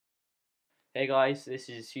Hey guys, this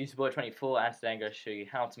is UserBoy24 and today I'm going to show you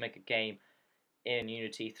how to make a game in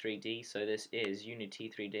Unity 3D. So this is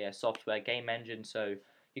Unity 3D, a software game engine, so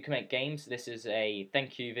you can make games. This is a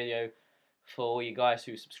thank you video for all you guys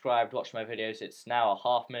who subscribed, watched my videos. It's now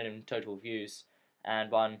 500,000 total views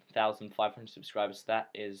and 1,500 subscribers. That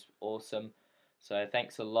is awesome. So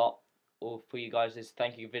thanks a lot all for you guys. This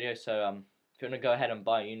thank you video. So if you want to go ahead and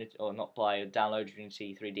buy Unity, or not buy, download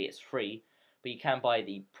Unity 3D, it's free. But you can buy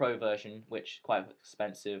the Pro version, which is quite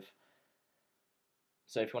expensive.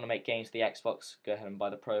 So if you want to make games for the Xbox, go ahead and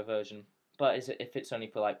buy the Pro version. But if it's only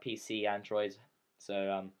for like PC, Android, so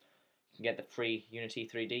you can get the free Unity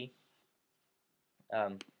 3D.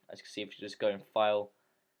 As you can see, if you just go in File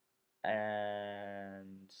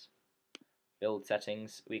and Build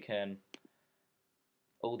Settings, we can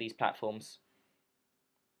all these platforms,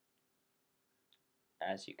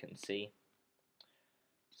 as you can see.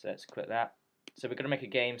 So let's click that. So we're going to make a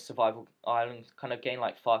game, survival island kind of game,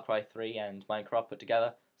 like Far Cry 3 and Minecraft put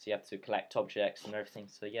together. So you have to collect objects and everything.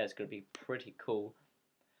 So yeah, it's going to be pretty cool.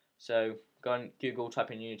 So go on Google, type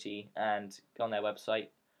in Unity, and go on their website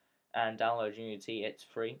and download Unity. It's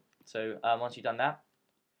free. So once you've done that,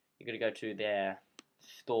 you're going to go to their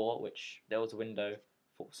store, which there was a window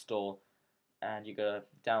for store, and you're going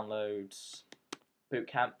to download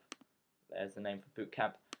Bootcamp. There's the name for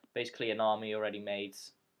Bootcamp. Basically an army already made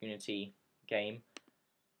Unity game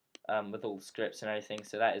with all the scripts and everything,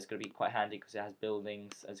 so that is going to be quite handy because it has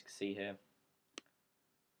buildings, as you can see here.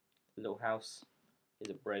 A little house,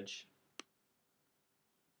 here's a bridge.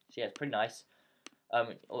 So yeah, it's pretty nice.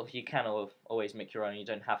 Or you can always make your own, you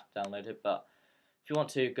don't have to download it, but if you want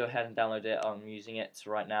to, go ahead and download it. I'm using it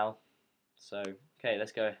right now. So okay,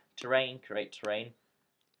 let's go terrain, create terrain,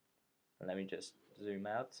 and let me just zoom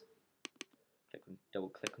out. Double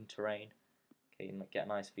click on terrain. Okay, you might get a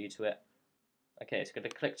nice view to it. Okay, so go to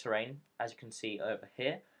click terrain. As you can see over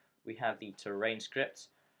here, we have the terrain script.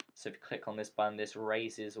 So if you click on this button, this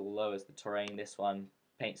raises or lowers the terrain. This one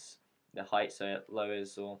paints the height, so it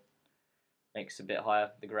lowers or makes a bit higher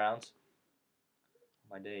the ground.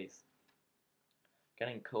 My days.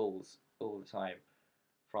 Getting calls all the time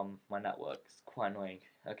from my network. It's quite annoying.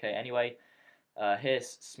 Okay, anyway,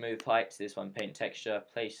 here's smooth height. This one, paint texture,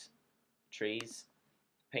 place trees,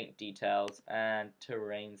 paint details, and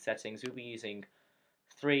terrain settings. We'll be using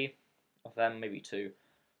 3 of them, maybe 2,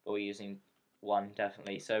 but we're using 1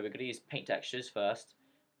 definitely. So we're going to use paint textures first.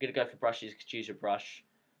 We're going to go for brushes. You can choose your brush.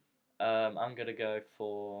 I'm going to go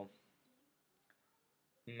for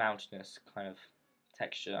mountainous kind of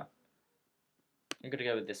texture. I'm going to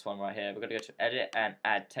go with this one right here. We're going to go to edit and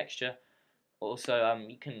add texture. Also,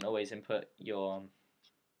 you can always input your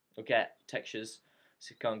or get textures.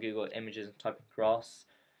 So go on Google Images and type in grass.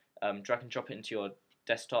 Drag and drop it into your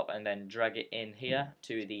desktop and then drag it in here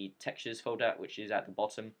to the textures folder, which is at the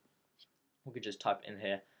bottom. We could just type in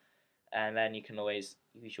here, and then you can always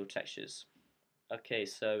use your textures. Okay,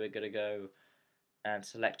 so we're going to go and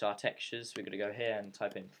select our textures. We're going to go here and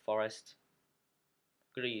type in forest.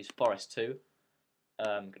 I'm going to use forest 2.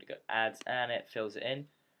 I'm going to go add, and it fills it in,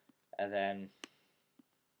 and then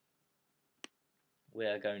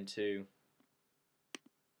we're going to,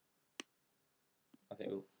 okay,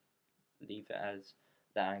 we'll leave it as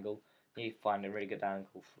the angle. You find a really good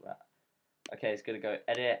angle for that. Okay, it's going to go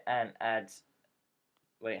edit and add,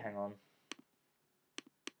 wait, hang on.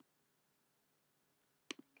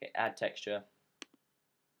 Okay, add texture,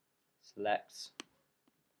 select,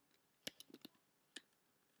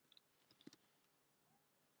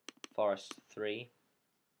 forest 3.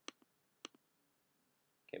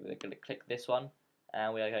 Okay, we're going to click this one,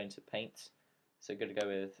 and we are going to paint. So we're going to go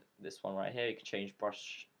with this one right here. You can change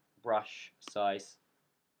brush size.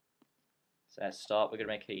 So let's start. We're going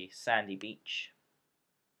to make a sandy beach.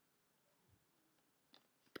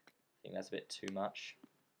 I think that's a bit too much.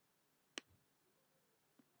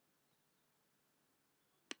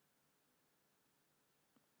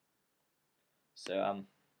 So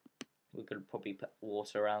we're going to probably put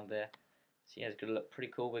water around there. So yeah, it's going to look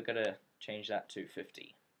pretty cool. We're going to change that to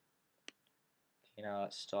 50. Okay, now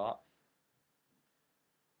let's start.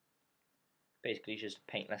 Basically just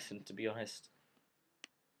a paint lesson, to be honest.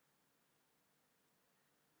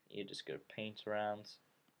 You're just going to paint around.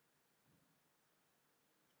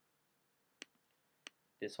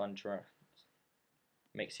 This one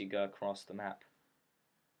makes you go across the map.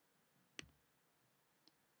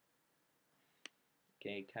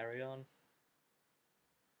 Okay, carry on.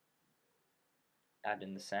 Add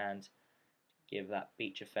in the sand, give that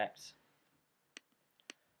beach effect.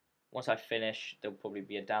 Once I finish, there'll probably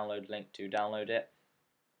be a download link to download it.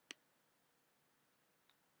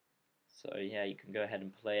 So yeah, you can go ahead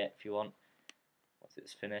and play it if you want. once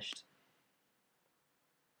it's finished.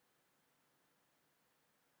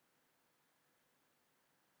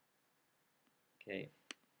 Okay,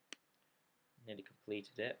 nearly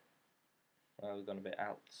completed it. Well, we've gone a bit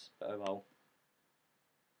out, but oh well.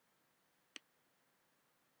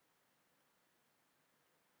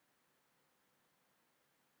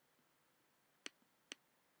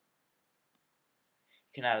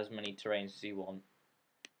 You can add as many terrains as you want,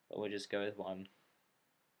 but we'll just go with one.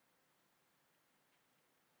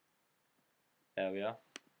 There we are.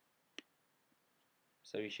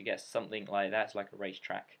 So you should get something like that. It's like a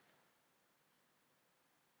racetrack.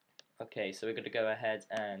 Okay, so we're going to go ahead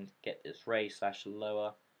and get this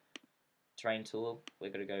raise/lower terrain tool. We're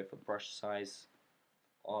going to go for brush size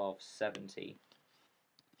of 70.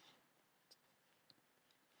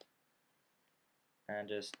 And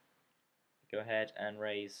just go ahead and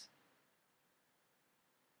raise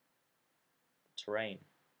terrain.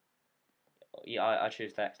 Yeah, I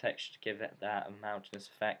choose that texture to give it that a mountainous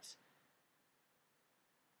effect.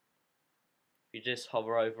 You just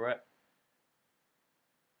hover over it,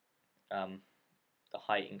 the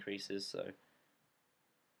height increases, so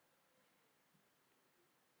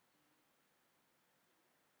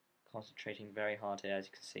concentrating very hard here, as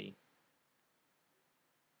you can see.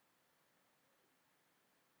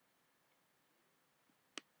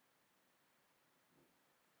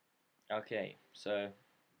 Okay, so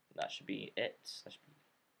that should be it. That should be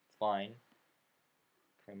fine.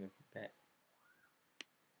 Okay, move a bit.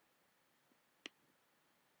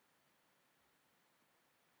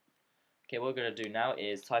 Okay, what we're going to do now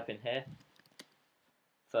is type in here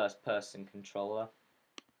first person controller,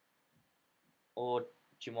 or do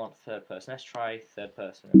you want third person? Let's try third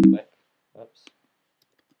person real quick. Whoops.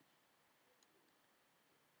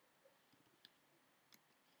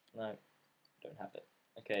 No, don't have it.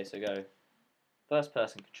 Okay, so go first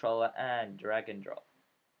person controller and drag and drop.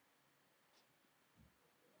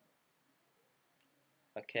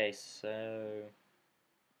 Okay, so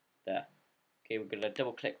there. Okay, we're going to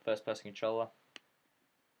double click first person controller,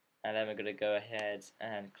 and then we're going to go ahead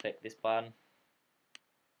and click this button,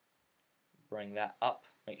 bring that up,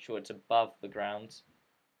 make sure it's above the ground.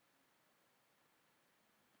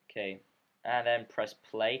 Okay, and then press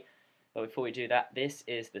play. But before we do that, this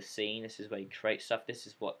is the scene, this is where you create stuff, this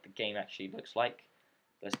is what the game actually looks like.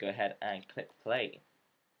 Let's go ahead and click play.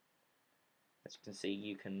 As you can see,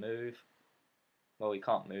 you can move. Well, you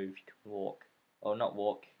can't move, you can walk. Or not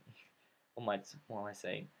walk, what am I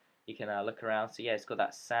saying? You can look around. So yeah, it's got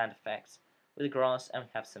that sand effect with the grass, and we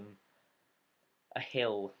have a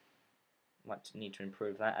hill. Might need to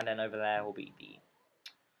improve that, and then over there will be the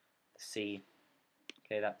sea.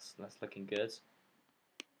 Okay, that's looking good.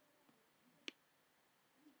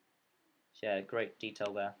 Yeah, great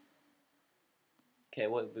detail there. Okay,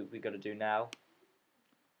 what we got to do now?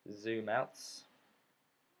 Zoom out.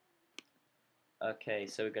 Okay,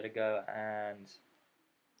 so we're going to go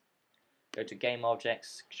to game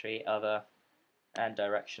objects, create other, and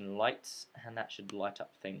direction lights, and that should light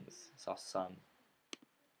up things. It's our sun.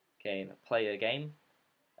 Okay, play the game.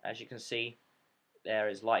 As you can see, there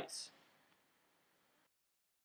is lights.